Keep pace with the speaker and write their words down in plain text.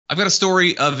I've got a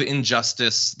story of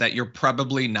injustice that you're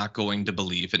probably not going to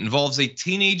believe. It involves a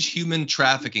teenage human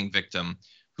trafficking victim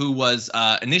who was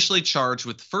initially charged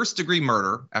with first-degree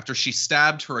murder after she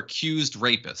stabbed her accused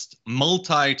rapist,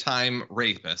 multi-time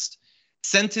rapist,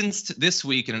 sentenced this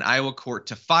week in an Iowa court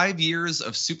to 5 years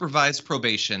of supervised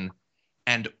probation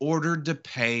and ordered to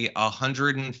pay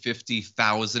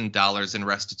 $150,000 in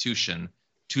restitution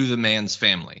to the man's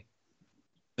family.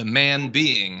 The man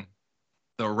being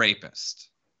the rapist.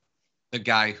 The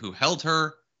guy who held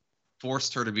her,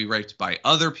 forced her to be raped by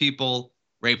other people,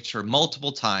 raped her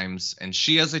multiple times, and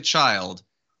she as a child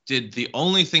did the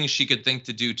only thing she could think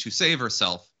to do to save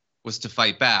herself was to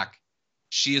fight back.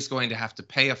 She is going to have to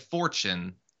pay a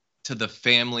fortune to the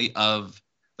family of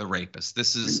the rapist.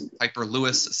 This is Pieper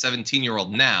Lewis,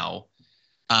 17-year-old now.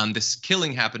 This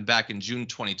killing happened back in June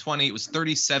 2020. It was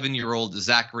 37-year-old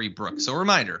Zachary Brooks. So a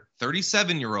reminder,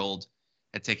 37-year-old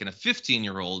had taken a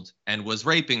 15-year-old and was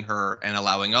raping her and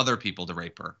allowing other people to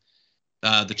rape her.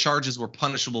 The charges were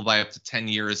punishable by up to 10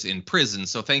 years in prison.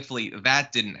 So thankfully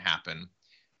that didn't happen.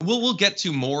 We'll get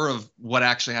to more of what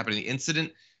actually happened in the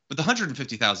incident, but the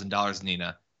 $150,000,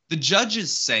 Nina, the judge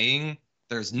is saying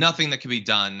there's nothing that can be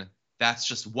done. That's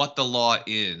just what the law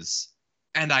is.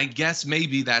 And I guess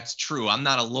maybe that's true. I'm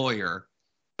not a lawyer,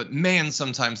 but man,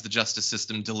 sometimes the justice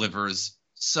system delivers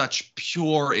such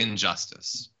pure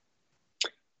injustice.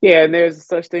 Yeah, and there's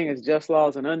such thing as just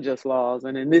laws and unjust laws.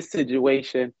 And in this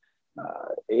situation,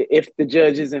 if the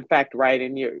judge is in fact right,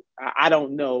 and I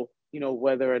don't know,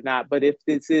 whether or not, but if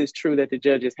this is true that the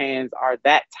judge's hands are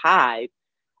that tied,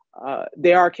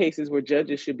 there are cases where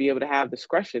judges should be able to have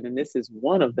discretion, and this is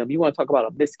one of them. You want to talk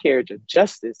about a miscarriage of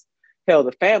justice? Hell,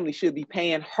 the family should be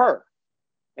paying her,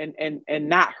 and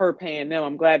not her paying them.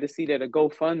 I'm glad to see that a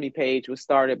GoFundMe page was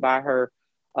started by her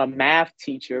math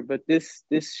teacher, but this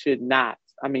should not.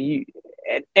 I mean,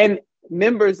 and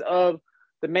members of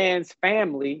the man's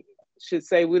family should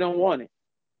say we don't want it.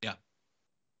 Yeah.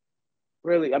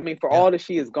 Really, I mean, for all that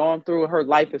she has gone through, her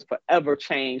life is forever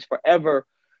changed, forever.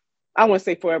 I won't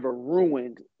say forever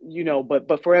ruined,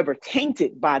 but forever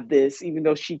tainted by this. Even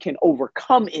though she can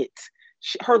overcome it,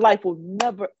 her life will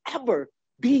never ever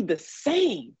be the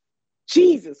same.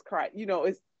 Jesus Christ,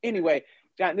 anyway.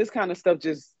 John, this kind of stuff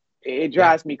it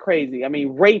drives me crazy. I mean,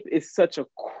 rape is such a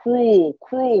cruel,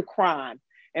 cruel crime.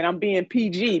 And I'm being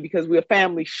PG because we're a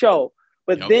family show.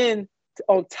 But then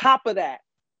on top of that,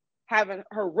 having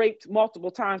her raped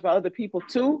multiple times by other people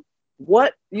too,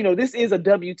 this is a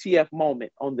WTF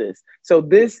moment on this. So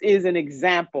this is an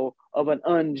example of an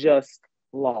unjust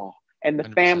law. And the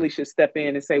 100%. Family should step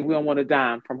in and say, we don't want a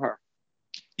dime from her.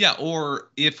 Yeah, or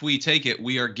if we take it,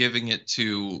 we are giving it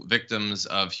to victims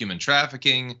of human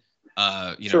trafficking,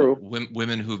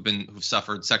 women who've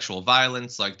suffered sexual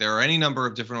violence. Like, there are any number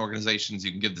of different organizations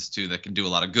you can give this to that can do a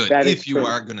lot of good if you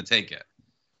are going to take it.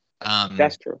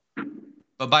 That's true.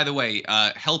 But by the way,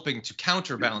 helping to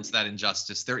counterbalance that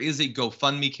injustice, there is a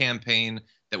GoFundMe campaign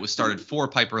that was started for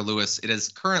Pieper Lewis. It is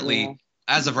currently,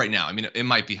 as of right now, I mean, it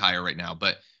might be higher right now,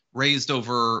 but raised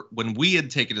over, when we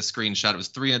had taken a screenshot, it was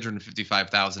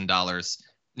 $355,000.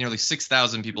 Nearly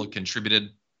 6,000 people contributed.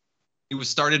 It was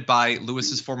started by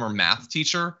Lewis's former math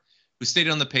teacher, who stated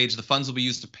on the page, the funds will be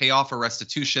used to pay off a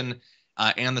restitution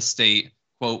and the state,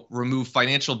 quote, remove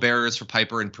financial barriers for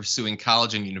Pieper in pursuing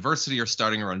college and university or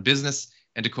starting her own business,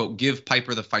 and to, quote, give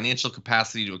Pieper the financial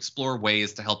capacity to explore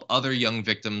ways to help other young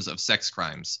victims of sex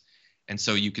crimes. And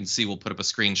so you can see, we'll put up a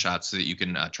screenshot so that you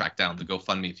can track down the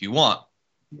GoFundMe if you want.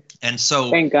 And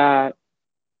so, thank God.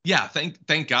 Yeah,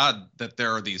 thank God that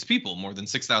there are these people, more than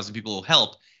 6,000 people who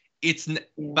help.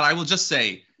 But I will just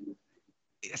say,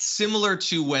 similar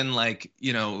to when,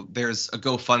 there's a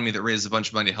GoFundMe that raises a bunch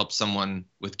of money to help someone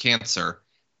with cancer.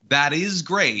 That is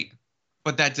great,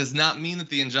 but that does not mean that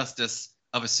the injustice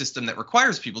of a system that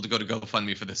requires people to go to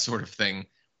GoFundMe for this sort of thing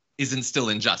isn't still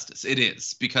injustice. It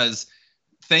is, because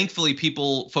thankfully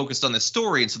people focused on this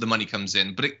story, and so the money comes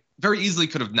in, but it very easily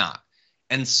could have not.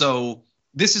 And so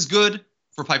this is good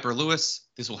for Pieper Lewis.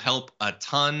 This will help a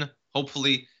ton,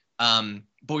 hopefully.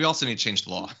 But we also need to change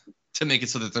the law to make it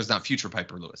so that there's not future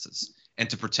Pieper Lewises, and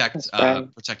to protect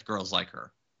girls like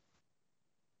her.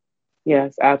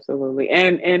 Yes, absolutely.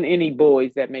 And any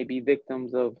boys that may be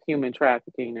victims of human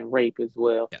trafficking and rape as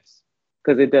well. Yes.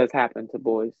 Because it does happen to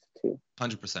boys too.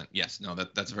 100%. Yes. No,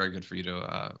 that's very good for you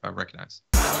to recognize.